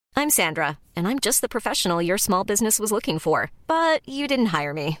I'm Sandra, and I'm just the professional your small business was looking for. But you didn't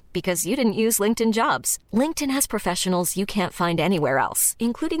hire me because you didn't use LinkedIn Jobs. LinkedIn has professionals you can't find anywhere else,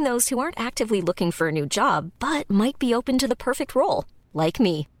 including those who aren't actively looking for a new job, but might be open to the perfect role, like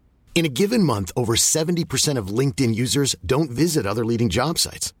me. In a given month, over 70% of LinkedIn users don't visit other leading job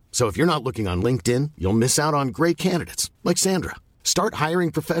sites. So if you're not looking on LinkedIn, you'll miss out on great candidates like Sandra. Start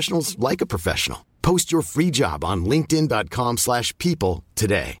hiring professionals like a professional. Post your free job on linkedin.com/people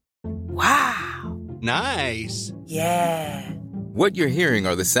today. Wow. Nice. Yeah. What you're hearing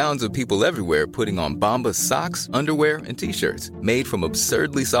are the sounds of people everywhere putting on Bombas socks, underwear, and T-shirts made from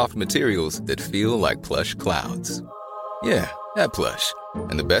absurdly soft materials that feel like plush clouds. Yeah, that plush.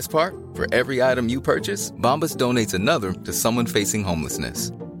 And the best part? For every item you purchase, Bombas donates another to someone facing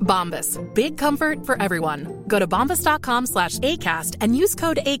homelessness. Bombas. Big comfort for everyone. Go to bombas.com/ACAST and use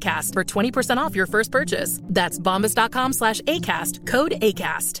code ACAST for 20% off your first purchase. That's bombas.com/ACAST. Code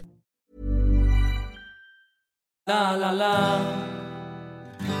ACAST. La la la.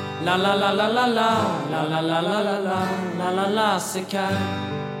 La la la la la la. La la la la la la. La la la Sekaj.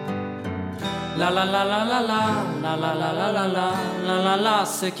 La la la la la la. La la la la la la. La la la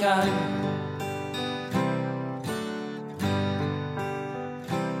Sekaj.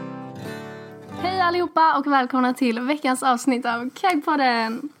 Hej allihopa och välkomna till veckans avsnitt av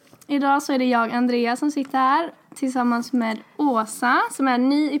Kagpodden. Idag så är det jag, Andrea, som sitter här tillsammans med Åsa som är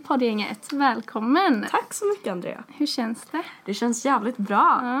ny i poddgänget. Välkommen! Tack så mycket, Andrea. Hur känns det? Det känns jävligt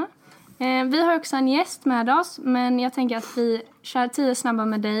bra. Ja. Vi har också en gäst med oss, men jag tänker att vi kör 10 snabba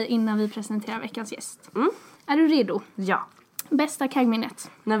med dig innan vi presenterar veckans gäst. Är du redo? Ja. Bästa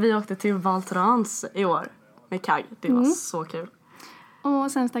kagminnet? När vi åkte till Val Thorens i år med kagg. Det var så kul.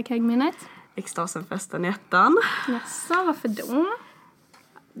 Och sämsta kagminnet? Extasenfesten i ettan. Jaså, varför då?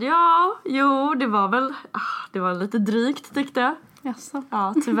 Ja, jo, det var väl... det var lite drygt, tyckte jag. Jaså?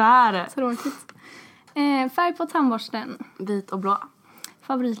 Ja, tyvärr. Tråkigt. Färg på tandborsten? Vit och blå.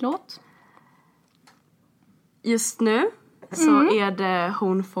 Favoritlåt? Just nu så är det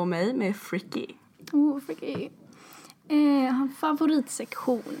Hon får mig med Fricky. Fricky.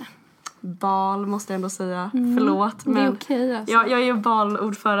 Favoritsektion? Bal måste jag ändå säga. Förlåt. Men det är okej alltså. jag är ju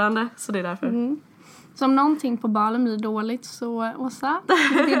balordförande, så det är därför. Så om någonting på balen blir dåligt så, Åsa, det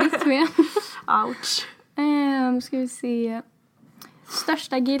är ditt fel. Ouch. Ska vi se.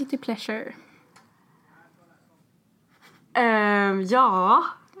 Största guilty pleasure? Ja.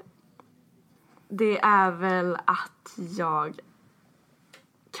 Det är väl att jag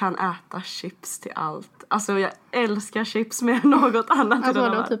kan äta chips till allt. Alltså jag älskar chips mer än något annat. Alltså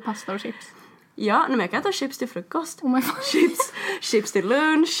då typ pasta och chips? Ja, men jag kan äta chips till frukost. Oh my God. Chips till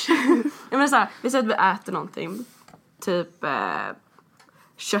lunch. Jag menar såhär, vi säger att vi äter någonting. Typ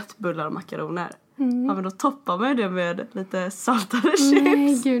köttbullar och makaroner. Ja, men då toppar man det med lite saltade chips.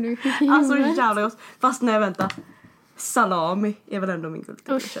 Nej, gud. Alltså jävla gott. Fast nej, vänta. Salami är väl ändå min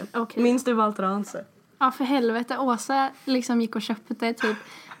kultur. Okay. Minns du Val Thorens? Ja, för helvete. Åsa liksom gick och köpte typ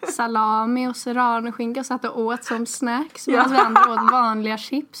salami och serranoskinka och satt och åt som snacks. Medan vi andra åt vanliga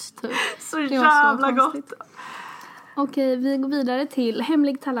chips typ. Så jävla gott. Okej, vi går vidare till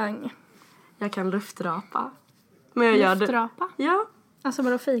hemlig talang. Jag kan luftrapa. Men jag gör det. Luftrapa? Ja. Alltså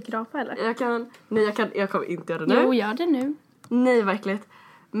vadå, fejkrapa eller? Jag kommer inte göra det nu. Jo, gör det nu. Nej, verkligen.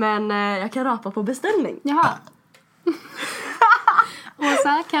 Men jag kan rapa på beställning. Jaha.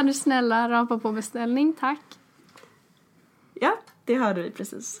 Åsa, kan du snälla rapa på beställning? Tack. Ja, det hörde vi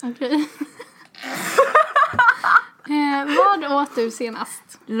precis. Okej. Vad åt du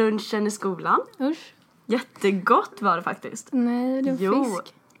senast? Lunchen i skolan. Usch. Jättegott var det faktiskt. Nej, det var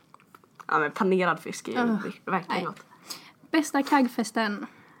fisk. Ja, men panerad fisk är ju verkligen gott. Bästa kaggfesten?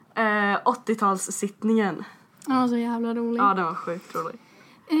 80-talssittningen. Ja, så jävla rolig. Ja, den var sjukt rolig.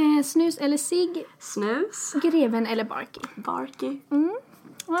 Snus eller cigg? Snus. Greven eller Barky? Barky.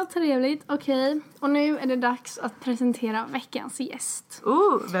 Vad trevligt. Okej. Och nu är det dags att presentera veckans gäst.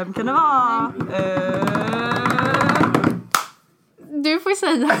 Vem kan det vara? Du får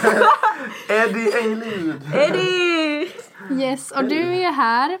säga. Eddie Englund. Eddie! Yes, och du är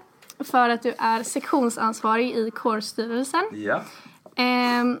här för att du är sektionsansvarig i kårstyrelsen. Ja.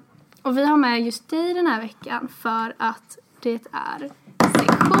 Och vi har med just dig den här veckan för att det är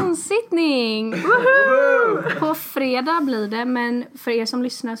sektionssittning. På fredag blir det, men för er som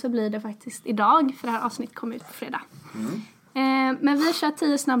lyssnar så blir det faktiskt idag, för det här avsnittet kommer ut på fredag. Men vi kör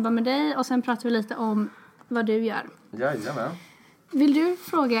 10 snabba med dig och sen pratar vi lite om vad du gör. Jajamän. Vill du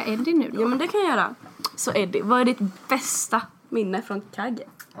fråga Eddie nu då? Ja, men det kan jag göra. Så Eddie, vad är ditt bästa minne från Kagge?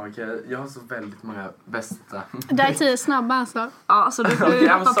 Okej, jag har så väldigt många bästa. Det är 10 snabba alltså. Ja, så du får ju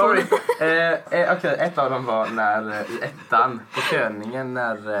I'm hoppa på sorry. det. Okej, ett av dem var när i ettan på Köningen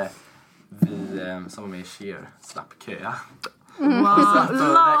när vi som var med i Cheer slapp köa.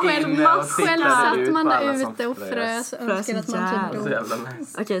 Själv satt man där ute och frös och önskade att man typ dog.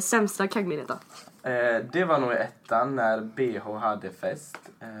 Okej, sämsta kaggminnet då? Det var nog i ettan när BH hade fest.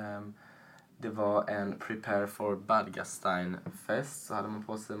 Det var en Prepare for Badgastein-fest. Så hade man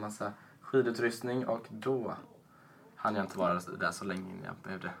på sig en massa skidutrustning och då hann jag inte vara där så länge innan jag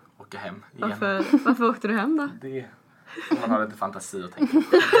behövde åka hem igen. Varför åkte du hem då? Det man har lite fantasi att tänka.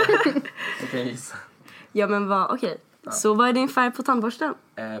 Du kan gissa. Ja men okej. Så vad är din färg på tandborsten?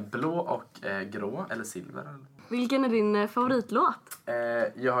 Blå och grå eller silver. Vilken är din favoritlåt?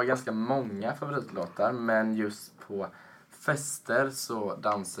 Jag har ganska många favoritlåtar, men just på fester så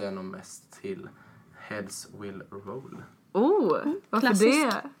dansar jag nog mest till Heads Will Roll. Varför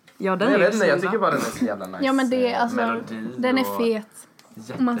Klassisk. det? Ja, den Jag är vet inte, jag tycker bara den är så jävla nice. Ja men det är alltså, melodi den är och fet.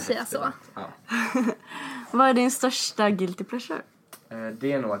 Om man säger så. Ja. Vad är din största guilty pleasure?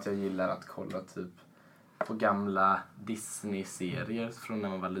 Det är nog att jag gillar att kolla typ på gamla Disney-serier från när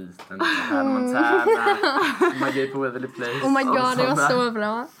man var liten. Hannah Montana, Magi på Waverly Place. Oh my god, det var så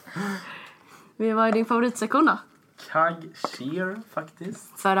bra. Men vad är din favoritsektion då? Kagg Cheer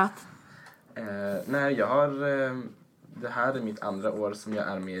faktiskt. För att? Nej, jag har... det här är mitt andra år som jag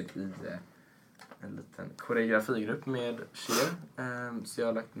är med i en liten koreografigrupp med Cheer. Så jag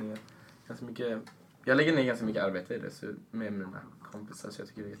har lagt ner ganska mycket... Jag lägger ner ganska mycket arbete i det så med mina kompisar, så jag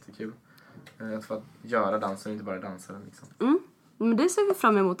tycker det är jättekul. Att få göra dansen och inte bara dansa den liksom. Men det ser vi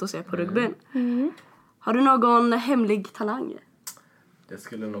fram emot att se på rugbyn. Har du någon hemlig talang? Det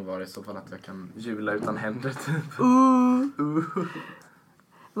skulle nog vara i så fall att jag kan hjula utan händer typ.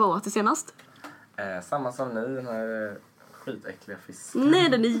 Vad åt du senast? Samma som ni, den här skitäckliga fisken. Nej,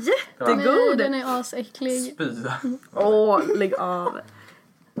 den är jättegod! Nej, den är asäcklig. Spya. Lägg av.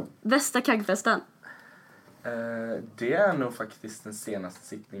 Bästa kaggfesten? Det är nog faktiskt den senaste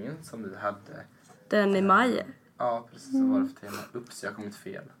sittningen som vi hade. Den i maj? Ja, precis. Så var det för tema. Ups, jag har kommit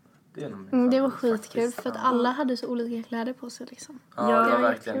fel. Det är nog min Det var favorit, skitkul faktiskt. för att alla hade så olika kläder på sig liksom. Ja, det var det var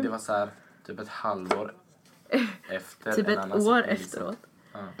verkligen. jättekul. Det var så här typ ett halvår efter Typ en ett annan år sittning, liksom. efteråt.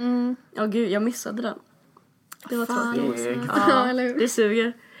 Ja, gud, jag missade den. Det var tråkigt. Seg. Ja, eller hur? Det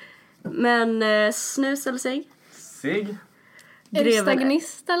suger. Men snus eller cigg? Sig. Är du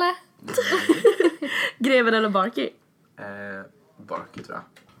stagnist eller? Greven eller Barky? Barky tror jag.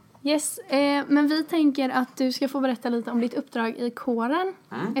 Yes, men vi tänker att du ska få berätta lite om ditt uppdrag i kåren.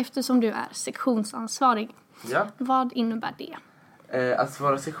 Eftersom du är sektionsansvarig. Ja. Vad innebär det? Att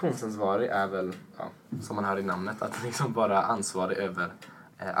vara sektionsansvarig är väl, som man hör i namnet, att liksom vara ansvarig över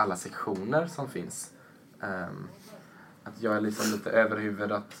alla sektioner som finns. Att jag är liksom lite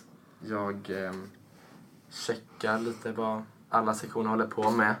överhuvud, att jag checkar lite vad alla sektioner håller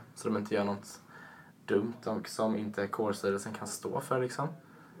på med så de inte gör något dumt och som inte kårstyrelsen kan stå för liksom.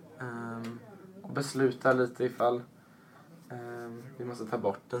 Och besluta lite ifall vi måste ta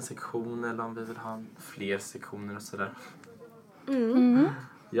bort en sektion eller om vi vill ha fler sektioner och sådär.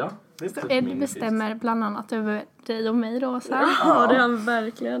 Ja, det är typ Ed min bestämmer bland annat över dig och mig då. Så. Ja, det är han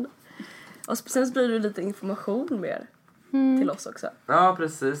verkligen. Och sen sprider du lite information mer till oss också. Ja,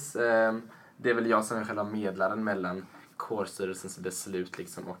 precis. Det är väl jag som är själva medlaren mellan kårstyrelsens beslut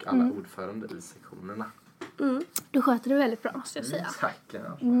liksom, och alla ordförande i sektionerna. Du sköter det väldigt bra måste jag säga. Tack.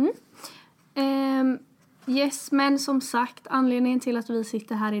 Yes, men som sagt, anledningen till att vi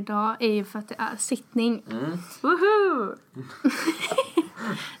sitter här idag är ju för att det är sittning. Woohoo!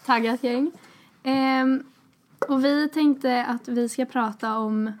 Taggat gäng. Och vi tänkte att vi ska prata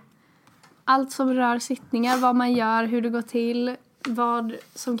om allt som rör sittningar, vad man gör, hur det går till, vad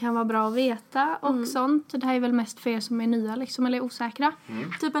som kan vara bra att veta och sånt. Det här är väl mest för er som är nya liksom, eller osäkra.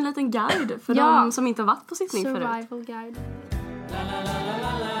 Typ en liten guide för de som inte har varit på sittning förut. Survival guide.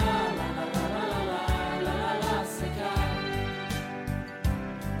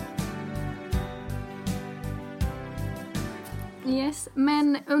 Yes,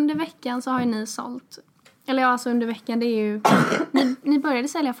 men under veckan så har ju ni sålt. Eller ja, alltså under veckan, det är ju... ni började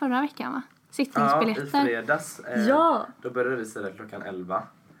sälja förra veckan, va? Sittningsbiljetter. Ja, i fredags. Ja. Då började vi sälja klockan 11.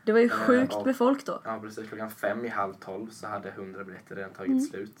 Det var ju sjukt med folk då. Ja, precis. Klockan 5:30 så hade 100 biljetter redan tagit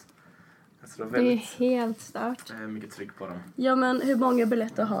slut. Så det var Det är väldigt helt stört. mycket tryck på dem. Ja, men hur många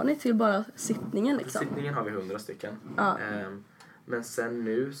biljetter har ni till bara sittningen liksom? Sittningen har vi 100 stycken. Ja. Men sen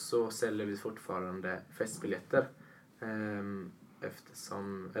nu så säljer vi fortfarande festbiljetter.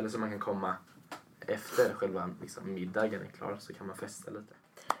 Eftersom, eller så man kan komma efter själva liksom, middagen är klar så kan man festa lite.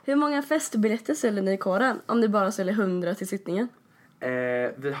 Hur många festbiljetter säljer ni i kåren? Om ni bara säljer 100 till sittningen?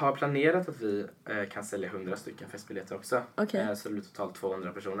 Vi har planerat att vi kan sälja 100 stycken festbiljetter också. Okej. Så det blir totalt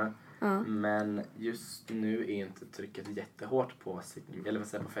 200 personer. Men just nu är inte trycket jättehårt på sittning, eller vad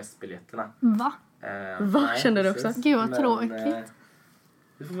säger, på festbiljetterna. Va? Va? Nej, Kände du precis. också? Gud vad Men, tråkigt.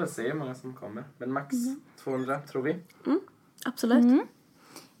 vi får väl se hur många som kommer. Men max 200 tror vi. Absolut.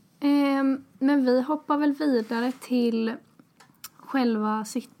 Men vi hoppar väl vidare till själva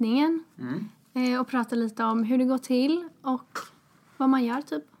sittningen. Och pratar lite om hur det går till och vad man gör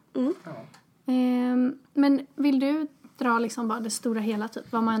typ. Ja. Men vill du dra liksom bara det stora hela typ?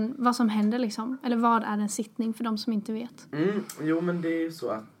 Vad som händer liksom? Eller vad är en sittning för de som inte vet? Jo, men det är ju så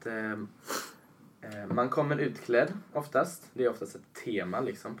att man kommer utklädd oftast. Det är oftast ett tema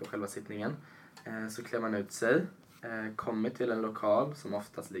liksom på själva sittningen. Så klär man ut sig. Kommer till en lokal som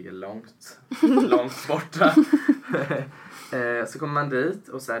oftast ligger långt borta. Så kommer man dit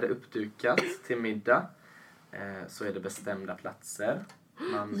och så är det uppdukat till middag. Så är det bestämda platser.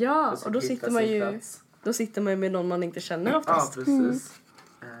 Ja, och då sitter man ju med någon man inte känner oftast. Ja, precis.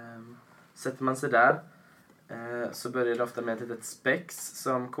 Sätter man sig där så börjar det ofta med ett litet spex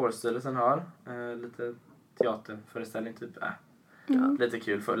som kårstyrelsen har. Lite teaterföreställning typ. Lite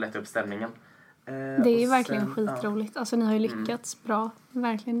kul för att lätta upp stämningen. Det är ju verkligen skitroligt. Alltså ni har ju lyckats bra.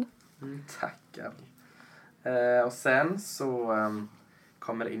 Verkligen. Tackar. Och sen så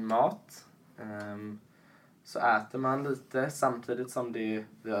kommer in mat. Så äter man lite samtidigt som vi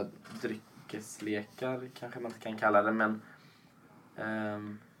har dryckeslekar, kanske man inte kan kalla det, men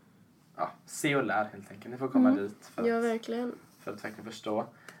se och lär helt enkelt. Ni får komma dit Verkligen. för att verkligen förstå.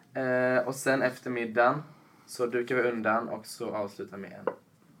 Och sen efter middagen så dukar vi undan och så avslutar med en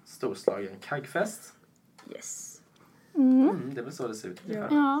storslagen kaggfest. Yes. Det är väl så det ser ut.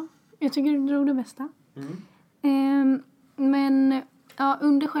 Ja, jag tycker du drog det bästa. Men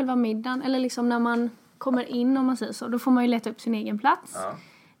under själva middagen, eller liksom när man kommer in om man säger så, då får man ju leta upp sin egen plats.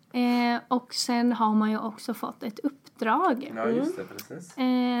 Och sen har man ju också fått ett uppdrag. Ja, just det, precis.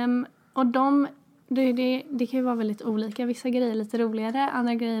 Och det kan ju vara väldigt olika. Vissa grejer är lite roligare,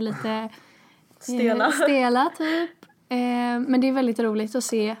 andra grejer är lite stela typ. Men det är väldigt roligt att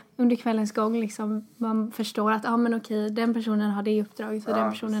se under kvällens gång liksom, man förstår att men okej, den personen har det uppdraget och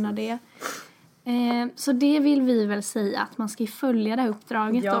den personen har det. Så det vill vi väl säga att man ska följa det här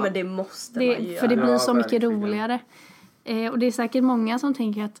uppdraget. Ja, då. men det måste man göra. För det blir så mycket verkligen roligare. Och det är säkert många som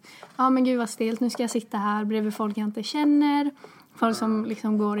tänker att men gud vad stelt, nu ska jag sitta här bredvid folk jag inte känner. Folk som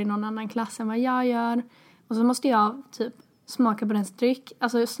liksom går i någon annan klass än vad jag gör. Och så måste jag typ smaka på dens dryck.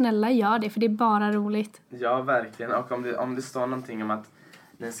 Alltså snälla gör det, för det är bara roligt. Ja, verkligen. Och om det står någonting om att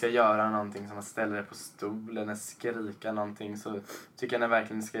ni ska göra någonting som att ställa er på stol eller skrika någonting, så tycker jag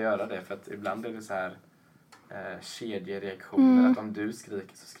verkligen ni ska göra det. För att ibland är det så här kedjereaktioner. Att om du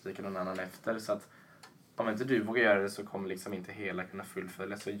skriker så skriker någon annan efter. Så att om inte du vågar göra det så kommer liksom inte hela kunna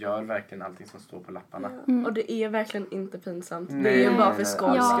fullfölja. Så gör verkligen allting som står på lapparna. Och det är verkligen inte pinsamt. Nej, det är ju bara för nej,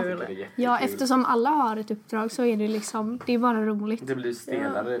 skojs det är skull. Ja, eftersom alla har ett uppdrag så är det liksom, det är bara roligt. Det blir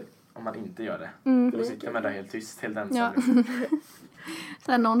stelare om man inte gör det. Då sitter man där helt tyst, helt ensam. Ja.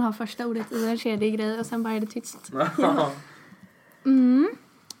 Så någon har första ordet i en kedjegrej och sen bara är det tyst.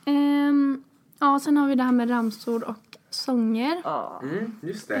 Sen har vi det här med ramsor och sånger.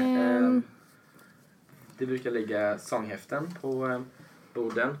 Just det. Det brukar ligga sånghäften på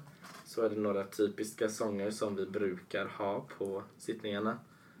borden. Så är det några typiska sånger som vi brukar ha på sittningarna.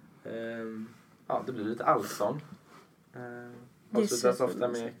 Det blir lite allsång. Avslutas ofta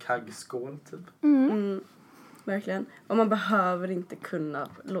med kaggskål typ. Verkligen. Och man behöver inte kunna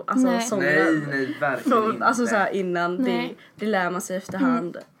sånga. Nej, verkligen inte. Alltså så här innan, det lär man sig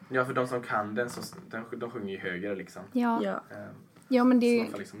efterhand. Ja, för de som kan den, så de sjunger ju högre liksom. Ja, men Så det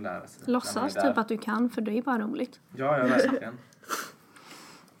man får liksom lära sig. låtsas typ att du kan, för det är bara roligt. Ja, verkligen.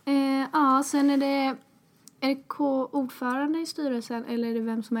 Sen är det ordförande i styrelsen, eller är det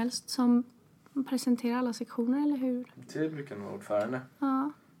vem som helst som presenterar alla sektioner, eller hur? Det brukar nog vara ordförande.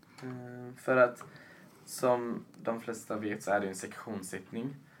 Ja. För att som de flesta vet så är det en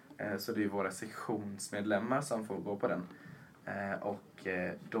sektionssittning. Så det är våra sektionsmedlemmar som får gå på den. Och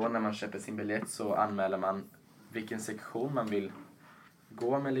då när man köper sin biljett så anmäler man vilken sektion man vill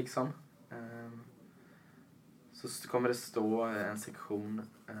gå med liksom. Så kommer det stå en sektion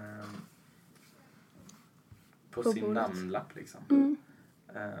på sin bordet. Namnlapp liksom.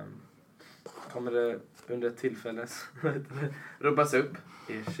 Kommer det under ett tillfälle ropas upp,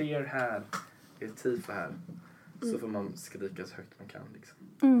 är cheer här, är tifo här. Så får man skrika så högt man kan liksom.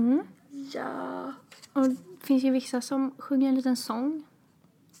 Ja. Och det finns ju vissa som sjunger en liten sång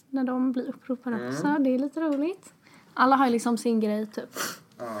när de blir uppropade också. Det är lite roligt. Alla har ju liksom sin grej typ.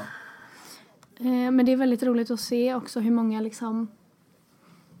 Men det är väldigt roligt att se också hur många liksom...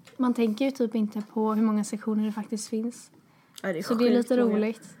 Man tänker ju typ inte på hur många sektioner det faktiskt finns. Ja, det så det är lite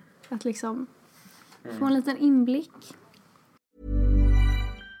roligt att liksom få en liten inblick.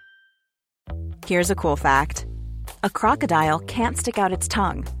 Here's a cool fact. A crocodile can't stick out its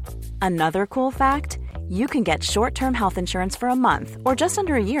tongue. Another cool fact, you can get short-term health insurance for a month or just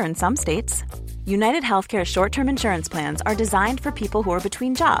under a year in some states. United Healthcare short-term insurance plans are designed for people who are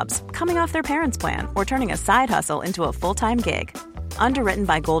between jobs, coming off their parents' plan, or turning a side hustle into a full-time gig. Underwritten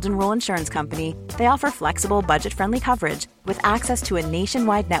by Golden Rule Insurance Company, they offer flexible, budget-friendly coverage with access to a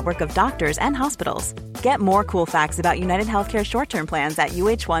nationwide network of doctors and hospitals. Get more cool facts about United Healthcare short-term plans at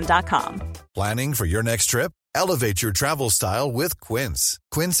uh1.com. Planning for your next trip? Elevate your travel style with Quince.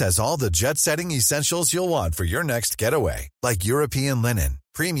 Quince has all the jet-setting essentials you'll want for your next getaway, like European linen,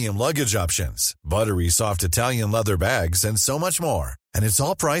 premium luggage options, buttery soft Italian leather bags, and so much more. And it's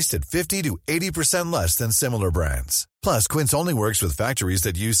all priced at 50 to 80% less than similar brands. Plus, Quince only works with factories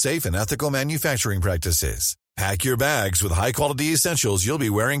that use safe and ethical manufacturing practices. Pack your bags with high-quality essentials you'll be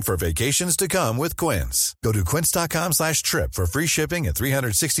wearing for vacations to come with Quince. Go to quince.com/trip for free shipping and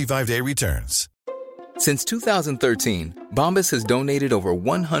 365-day returns. Since 2013, Bombas has donated over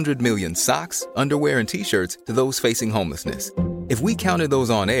 100 million socks, underwear, and T-shirts to those facing homelessness. If we counted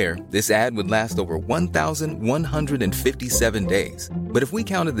those on air, this ad would last over 1,157 days. But if we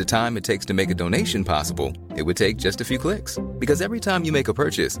counted the time it takes to make a donation possible, it would take just a few clicks. Because every time you make a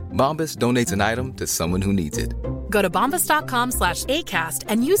purchase, Bombas donates an item to someone who needs it. Go to bombas.com/ACAST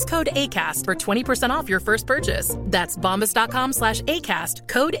and use code ACAST for 20% off your first purchase. That's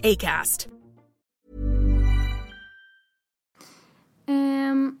bombas.com/ACAST, code ACAST.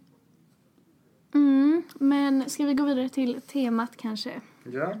 Men ska vi gå vidare till temat kanske?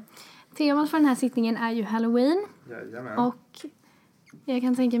 Ja. Temat för den här sittningen är ju Halloween. Jajamän. Och jag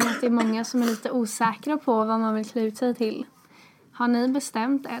kan tänka mig att det är många som är lite osäkra på vad man vill klä ut sig till. Har ni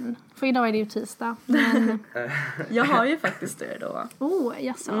bestämt än? För idag är det ju tisdag. Men... Jag har ju faktiskt det då.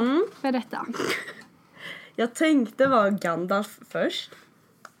 Jaså. Berätta. Jag tänkte vara Gandalf först.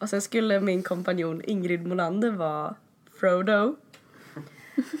 Och sen skulle min kompanjon Ingrid Molander vara Frodo.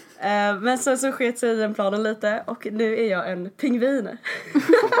 Men sen så sket sig den planen lite. Och nu är jag en pingvin.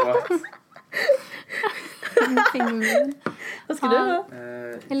 En pingvin. Vad ska du vara?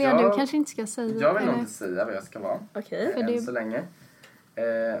 Eller du kanske inte ska säga. Jag vill nog inte säga vad jag ska vara. Okej. Än så länge.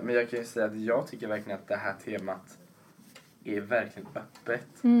 Men jag kan ju säga att jag tycker verkligen att det här temat är verkligen öppet.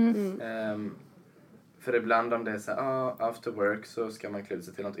 För ibland om det är så här, after work så ska man klä ut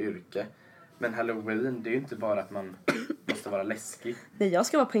sig till något yrke. Men Halloween, det är ju inte bara att man måste vara läskig. Nej, jag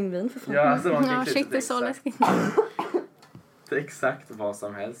ska vara pingvin för fan. Ja, alltså man kan klä shit, det är så läskigt. Det är exakt vad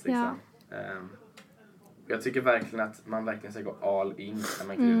som helst liksom. Jag tycker verkligen att man verkligen ska gå all in när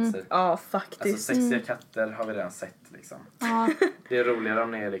man klär ut sig. Ja, faktiskt. Alltså sexiga katter har vi redan sett liksom. Ja. Det är roligare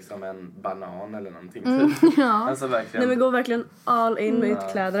om det är liksom en banan eller någonting typ. Alltså verkligen. Nej, men gå verkligen all in med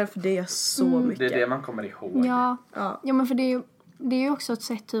utklädare för det är så mycket. Det är det man kommer ihåg. Ja, men för det är ju också ett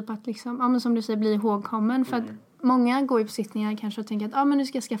sätt typ att liksom, ja men som du säger, bli ihågkommen. För att många går ju på sittningar kanske och tänker att men nu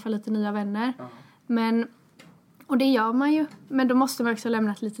ska jag skaffa lite nya vänner. Men, och det gör man ju. Men då måste man också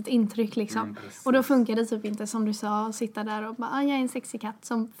lämna ett litet intryck liksom. Och då funkar det typ inte som du sa, att sitta där och bara, jag är en sexig katt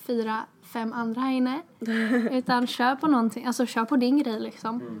som 4-5 andra här inne. Utan kör på någonting, alltså kör på din grej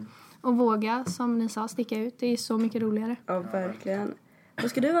liksom. Och våga, som ni sa, sticka ut. Det är så mycket roligare. Ja, verkligen. Vad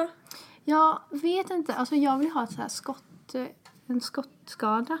ska du vara? Jag vet inte, alltså jag vill ha ett så här en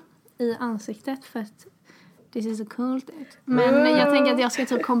skottskada i ansiktet för att this is a cult. Men jag tänker att jag ska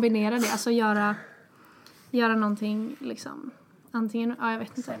typ kombinera det, alltså göra någonting antingen, jag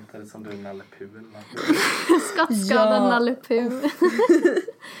vet inte. Samtidigt som du är Nalle Puh. Skottskadad Nalle Puh.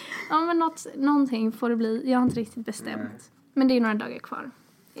 Ja, men någonting får det bli. Jag har inte riktigt bestämt. Men det är några dagar kvar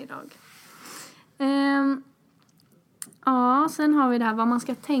idag. Sen har vi det här vad man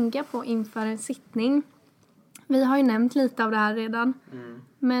ska tänka på inför en sittning. Vi har ju nämnt lite av det här redan.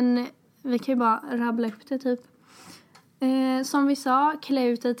 Men vi kan ju bara rabbla upp det typ. Som vi sa, klä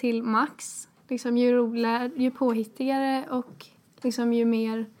ut det till max. Liksom ju roligare, ju påhittigare och liksom ju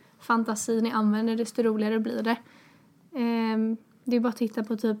mer fantasi ni använder, desto roligare blir det. Det är bara att titta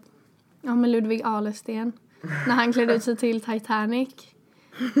på typ med Ludvig Ahlsten när han klädde ut sig till Titanic.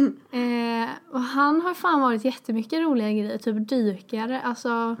 Och han har fan varit jättemycket roliga grejer, typ dykare,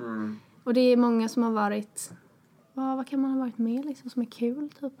 alltså. Och det är många som har varit, vad kan man ha varit med liksom som är kul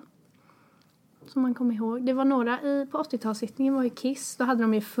typ. Som man kommer ihåg. Det var några på 80-talssittningen var ju Kiss. Då hade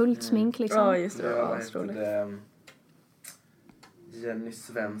de ju fullt smink liksom. Ja, just det. Ja, Jenny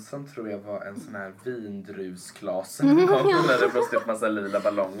Svensson tror jag var en sån här vindrusklasen. Där det blåste upp massa lila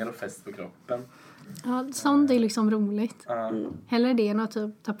ballonger och fest på kroppen. Ja, sånt är liksom roligt. Hellre det än att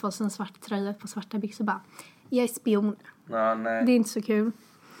typ ta på sig en svart tröja på svarta byxor bara. Jag är spion. Ja, nej. Det är inte så kul.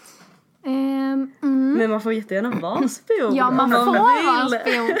 Men man får jättegärna vara spion. Ja, man får vara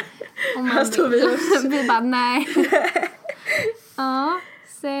spion. Om man vi bara, nej. Ja,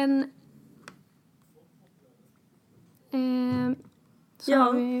 sen... så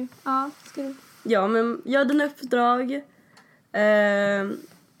har vi... Ja, ska du... Ja, men jag hade en uppdrag.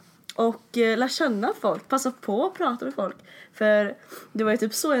 Och lär känna folk. Passa på att prata med folk. För det var ju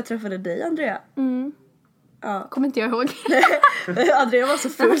typ så jag träffade dig, Andrea. Ja. Kommer inte jag ihåg. Andrea var så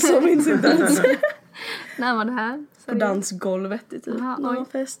full så minns inte ens. När var det här? På dansgolvet i typ någon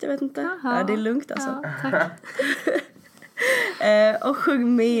fest, jag vet inte. Ja, det är lugnt alltså. Ja, tack. Och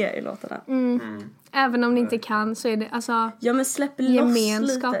sjung med i låtarna. Även om ni inte kan så är det alltså... Ja, men släpp loss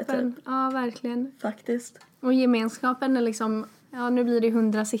gemenskapen. lite typ. Ja, verkligen. Faktiskt. Och gemenskapen är liksom... Ja, nu blir det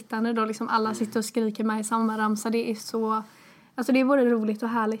 100 sittande då. Liksom alla sitter och skriker med i samma ramsa. Det är så... Alltså det är både roligt och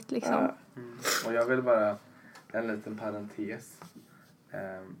härligt liksom. Och jag vill bara... En liten parentes.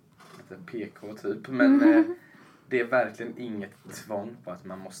 Lite PK typ. Men det är verkligen inget tvång på att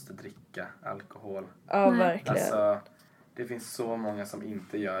man måste dricka alkohol. Ja, verkligen. Alltså, det finns så många som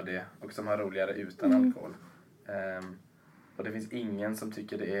inte gör det. Och som har roligare utan alkohol. Och det finns ingen som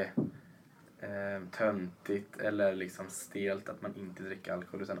tycker det är töntigt eller liksom stelt att man inte dricker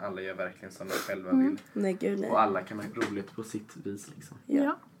alkohol. Utan alla gör verkligen som de själva vill. Nej, gud, nej. Och alla kan ha roligt på sitt vis liksom.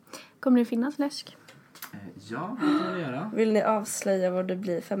 Ja. Kommer det finnas läsk? Ja, det kan vi göra. Vill ni avslöja vad det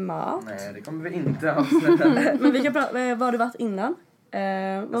blir för mat? Nej, det kommer vi inte avslöja. Men vi kan prata, vad har det varit innan?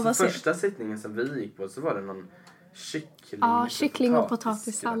 Alltså första sittningen som vi gick på så var det någon kyckling. Ja, kyckling och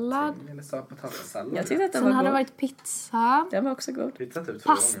potatissallad. Eller så potatissallad. Jag tyckte att sen hade det varit pizza. Den var också god. Pizza typ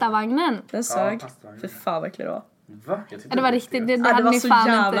Pastavagnen. Den sög. För fan vad äcklig det var. Va? Det var riktigt. Det var så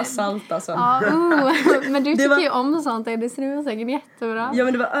jävla salt alltså. Ja, men du tycker ju om sånt. Det ser säkert jättebra. Ja,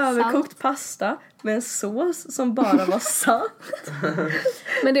 men det var överkokt pasta med en sås som bara var salt.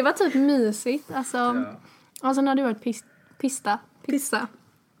 Men det var typ mysigt. Alltså, och sen hade det varit pizza.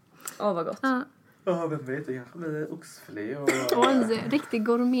 Åh, vad gott. Ja, vem vet, det kanske blir oxfilé och... Oj, riktig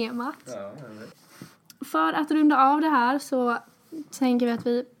gourmetmat. Ja, jag vet. För att runda av det här så tänker vi att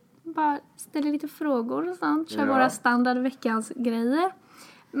vi bara ställer lite frågor och sånt. Kör våra standard veckans grejer.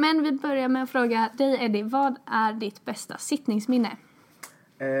 Men vi börjar med att fråga dig, Eddie. Vad är ditt bästa sittningsminne?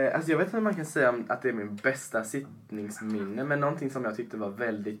 Alltså jag vet inte om man kan säga att det är min bästa sittningsminne. Men någonting som jag tyckte var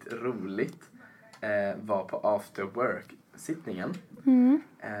väldigt roligt var på after work-sittningen.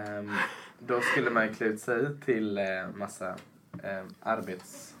 Då skulle man klä ut sig till massa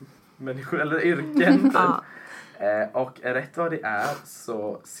arbetsmänniskor eller yrken typ. Och rätt vad det är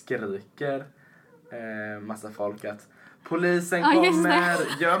så skriker massa folk att polisen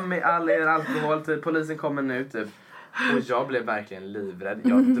kommer, göm i all er alkohol typ, polisen kommer nu typ. Och jag blev verkligen livrädd.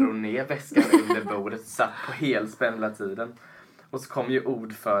 Jag drog ner väskan under bordet, satt på helspänn hela tiden. Och så kom ju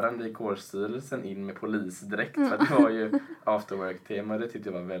ordförande i kårstyrelsen in med polisdräkt. För det var ju afterwork-tema. Det tyckte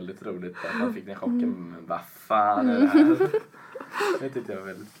jag var väldigt roligt. Att man fick den chocken. Men vad fan är det här? Det tyckte jag var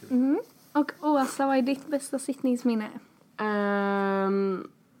väldigt kul. Och Åsa, vad är ditt bästa sittningsminne?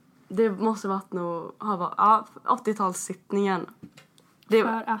 Det måste varit nog... 80-talssittningen.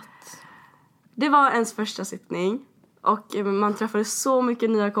 För att? Det var ens första sittning. Och man träffade så mycket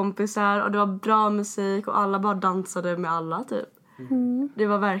nya kompisar. Och det var bra musik. Och alla bara dansade med alla typ. Det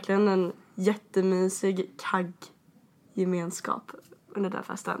var verkligen en jättemysig kagg-gemenskap under den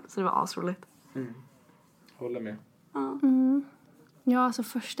festen. Så det var asroligt. Håller med. Ja, alltså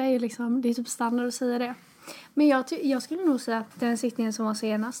första är ju liksom... Det är typ standard att säga det. Men jag skulle nog säga att den sittningen som var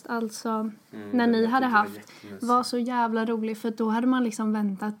senast, alltså när ni hade haft, var så jävla rolig. För då hade man liksom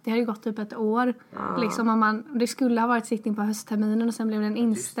väntat, det hade ju gått typ ett år. Liksom om det skulle ha varit sittning på höstterminen och sen blev den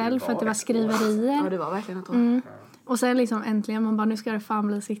inställd för att det var skriverier. Ja, det var verkligen ett år. Och sen liksom äntligen, man bara, nu ska det fan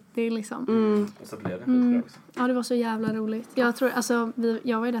bli city liksom. Och så blev det skitbra också. Ja, det var så jävla roligt. Jag tror, alltså,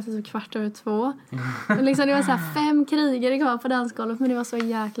 jag var ju där till 2:15. Och liksom, det var så här 5 krigare kvar på dansgolvet, men det var så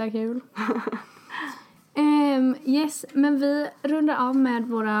jäkla kul. Yes, men vi rundar av med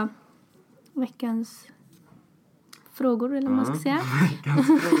våra veckans frågor, eller vad man ska säga.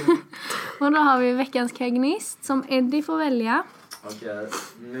 Och då har vi veckans kagnist som Eddie får välja. Okej,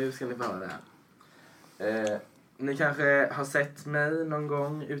 nu ska ni få höra. Ni kanske har sett mig någon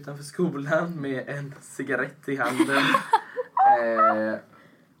gång utanför skolan med en cigarett i handen.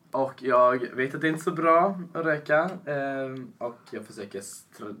 Och jag vet att det inte är så bra att röka. Och jag försöker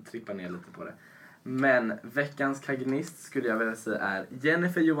trippa ner lite på det. Men veckans kagnist skulle jag vilja säga är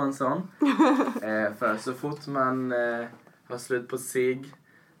Jennifer Johansson. För så fort man har slut på sig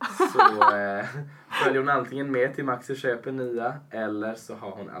så följer hon antingen med till Maxi köper nya, eller så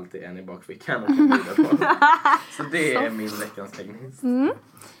har hon alltid en i bakfickan och kan bjuda på. Så det är min veckans kagnist.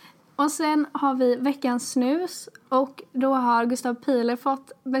 Och sen har vi veckans snus. Och då har Gustav Piler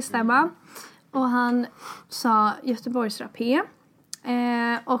fått bestämma. Och han sa Göteborgs Rapé.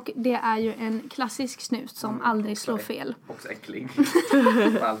 Och det är ju en klassisk snus som aldrig slår fel. Också äcklig.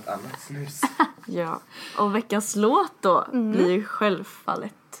 Allt annat snus. Ja. Och veckans låt då blir ju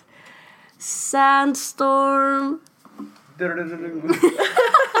självfallet Sandstorm.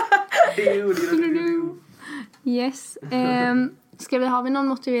 Yes. Ska vi ha någon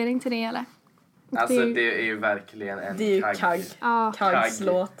motivering till det eller? Alltså det är ju verkligen en det är ju Kaggs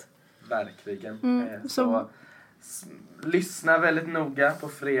låt. Verkligen. Så lyssna väldigt noga på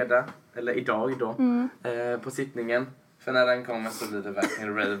fredag, eller idag då, på sittningen. För när den kommer så blir det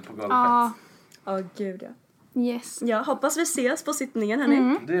verkligen rave på golvet. Ja, gud ja. Yes. Ja, hoppas vi ses på sittningen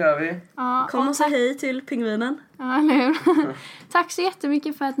hörni. Det gör vi. Kom och säg hej till pingvinen. Ja, eller hur? Tack så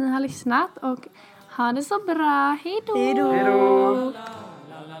jättemycket för att ni har lyssnat och ha det så bra. Hej då. Hej då.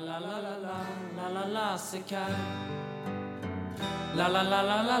 La la la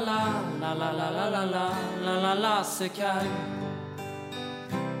la la la la la la la la la la la la sekaj.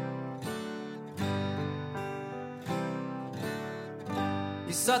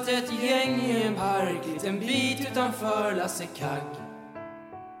 Vi satt ett gäng i en park en bit utanför Lasse Kagg.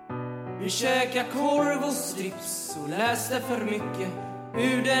 Vi käkade korv och strips och läste för mycket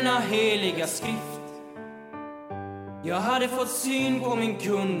ur denna heliga skrift. Jag hade fått syn på min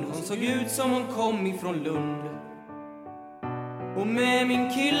kund, hon såg ut som hon kom ifrån Lund. Och med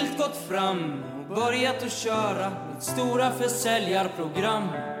min kilt gått fram och börjat att köra mitt stora försäljarprogram.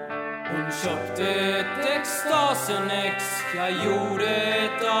 Hon köpte ett Extasen X, jag gjorde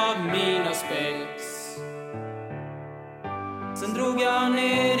ett av mina spex. Sen drog jag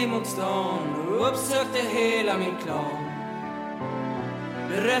ner emot stan och uppsökte hela min klan.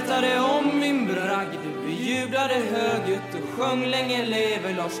 Berättade om min bragd, vi jublade högljutt och sjöng länge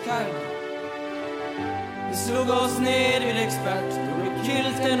lever Lars Kagg. Vi slog oss ner vid expert, drog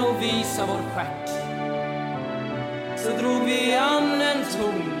kilten och visa vår stjärt. Så drog vi an en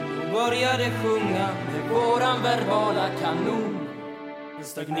ton och började sjunga med våran verbala kanon.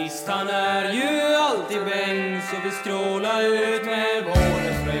 Stagnist han är ju alltid bäng, så vi skrålar ut med vår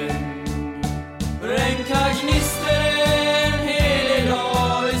refräng. En kagnist är en helig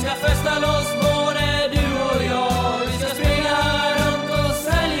dag, vi ska festa loss både du och jag. Vi ska springa runt och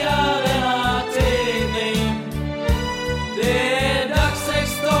sälja denna tidning. Det är dags,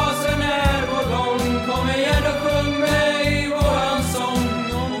 extasen är på gång. Kom igen och sjung med i våran sång.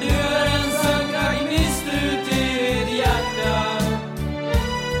 Om du är en sann kagnist ut i ditt hjärta.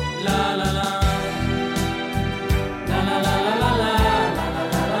 La la la. La la la la la la la la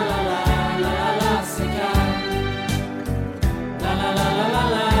la la la la la la sika. La la la la la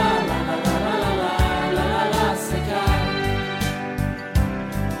la la la la la la la la la sika.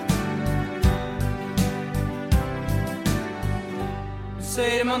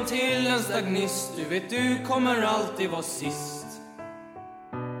 Säger man till en stagnist, du vet du kommer alltid vara sist.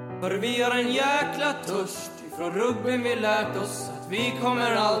 För vi har en jäkla törst, ifrån rugbyn vi lärt oss att vi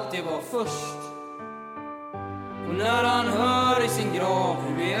kommer alltid vara först. Och när han hör i sin grav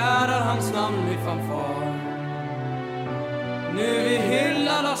hur vi ärar hans namn i fanfar. Nu vi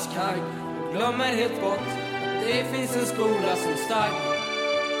hyllar Lars Kagg och glömmer helt bort att det finns en skola som stagg.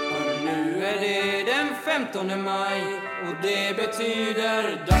 För nu är det den 15 maj och det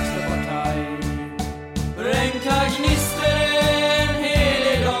betyder dags för partaj. För en kagnist är en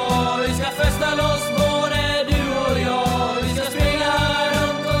helig dag, vi ska festa loss både du och jag. Vi ska springa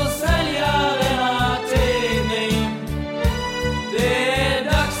runt och sälja denna tidning. Det är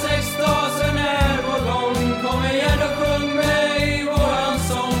dags, extasen är på gång. Kom igen och sjung med i våran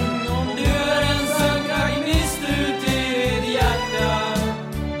sång. Om du är en sann kagnist ut i ditt hjärta.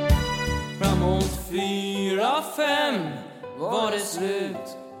 Framåt 4-5 var det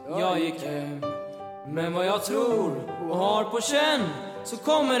slut, jag gick hem. Men vad jag tror och har på känn, så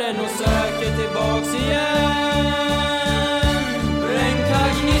kommer den nog säkert tillbaks igen. För en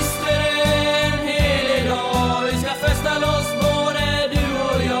kagnist är en helig dag, vi ska festa loss både du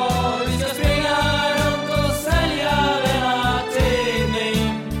och jag. Vi ska springa runt och sälja denna tidning.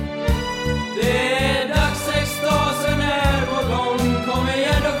 Det är dags, extasen är på gång. Kom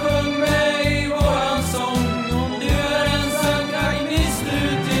igen och sjung med i våran sång. Om du är en sann kagnist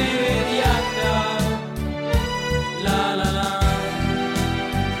ut i ditt hjärta. La la la.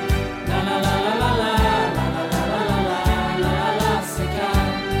 La la la la la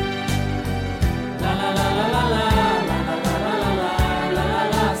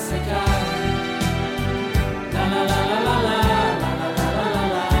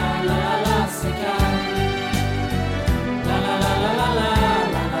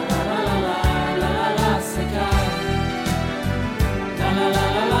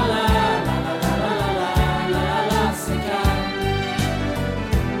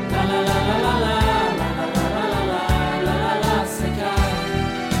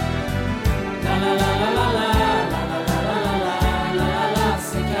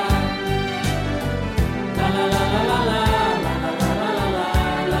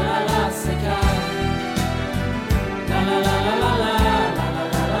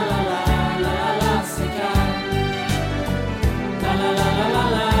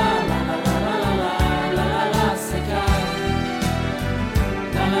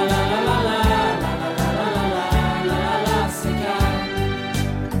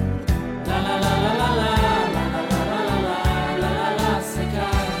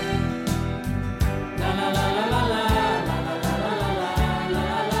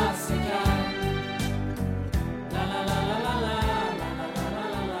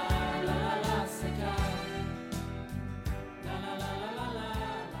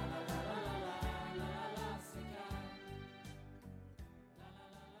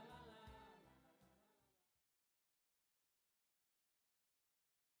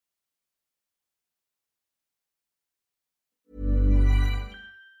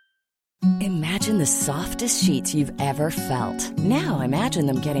Imagine the softest sheets you've ever felt. Now imagine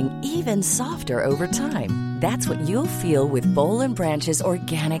them getting even softer over time. That's what you'll feel with Boll & Branch's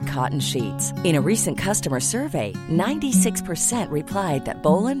organic cotton sheets. In a recent customer survey, 96% replied that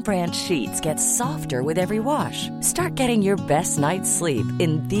Boll & Branch sheets get softer with every wash. Start getting your best night's sleep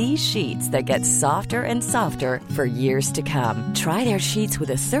in these sheets that get softer and softer for years to come. Try their sheets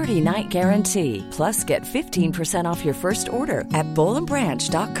with a 30-night guarantee. Plus, get 15% off your first order at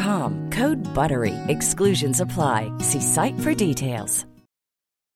bollandbranch.com. Code BUTTERY. Exclusions apply. See site for details.